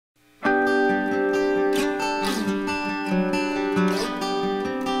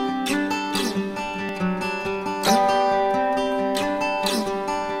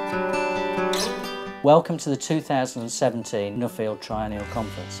Welcome to the 2017 Nuffield Triennial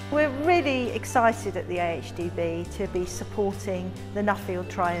Conference. We're really excited at the AHDB to be supporting the Nuffield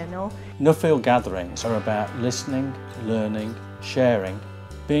Triennial. Nuffield gatherings are about listening, learning, sharing,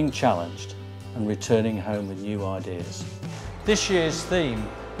 being challenged and returning home with new ideas. This year's theme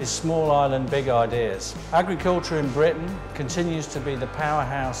is Small Island Big Ideas. Agriculture in Britain continues to be the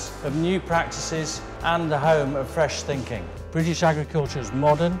powerhouse of new practices and the home of fresh thinking. British agriculture is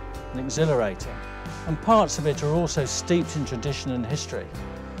modern and exhilarating, and parts of it are also steeped in tradition and history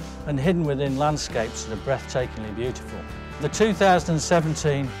and hidden within landscapes that are breathtakingly beautiful. The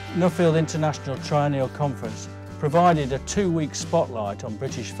 2017 Nuffield International Triennial Conference provided a 2-week spotlight on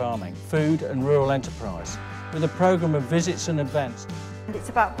British farming, food and rural enterprise, with a programme of visits and events. And it's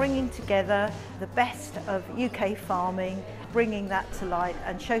about bringing together the best of UK farming, bringing that to light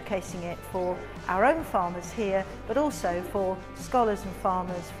and showcasing it for our own farmers here, but also for scholars and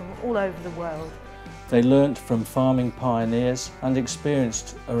farmers from all over the world. They learnt from farming pioneers and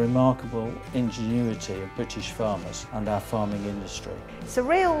experienced a remarkable ingenuity of British farmers and our farming industry. It's a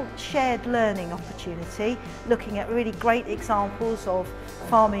real shared learning opportunity, looking at really great examples of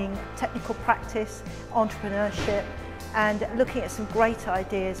farming technical practice, entrepreneurship, and looking at some great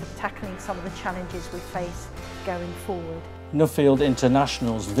ideas of tackling some of the challenges we face going forward. Nuffield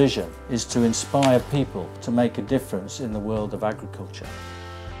International's vision is to inspire people to make a difference in the world of agriculture.